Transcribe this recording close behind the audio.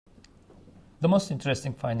The most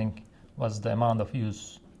interesting finding was the amount of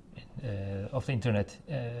use of the internet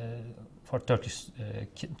for Turkish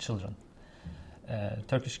children.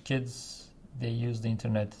 Turkish kids, they use the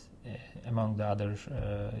internet among the other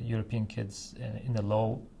European kids in a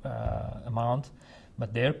low amount,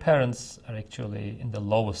 but their parents are actually in the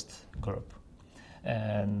lowest group.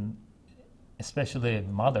 And especially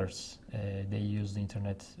mothers, they use the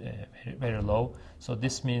internet very, very low. So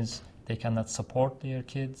this means they cannot support their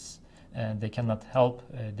kids, and they cannot help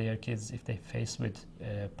their kids if they face with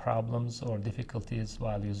problems or difficulties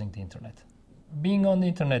while using the internet. Being on the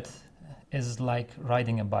internet is like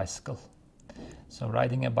riding a bicycle. So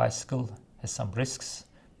riding a bicycle has some risks,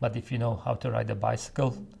 but if you know how to ride a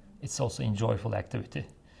bicycle, it's also an enjoyable activity.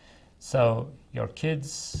 So your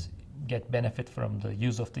kids get benefit from the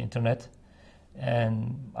use of the internet,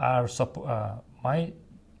 and my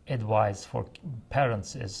advice for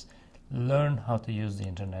parents is learn how to use the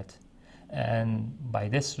internet. And by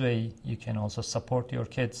this way, you can also support your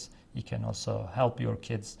kids. You can also help your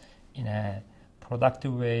kids in a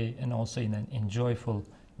productive way and also in an enjoyable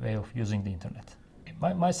way of using the internet.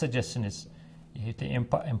 My suggestion is you have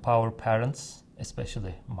to empower parents,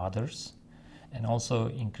 especially mothers, and also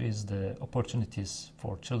increase the opportunities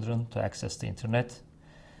for children to access the internet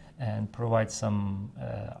and provide some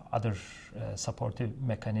other supportive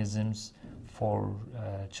mechanisms for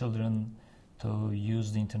children to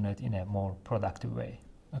use the internet in a more productive way.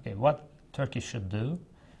 Okay, what Turkey should do,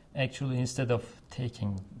 actually, instead of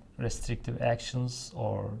taking restrictive actions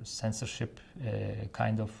or censorship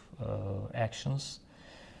kind of actions,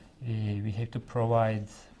 we have to provide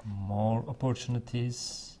more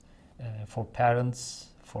opportunities for parents,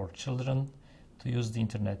 for children to use the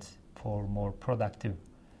internet for more productive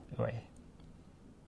way.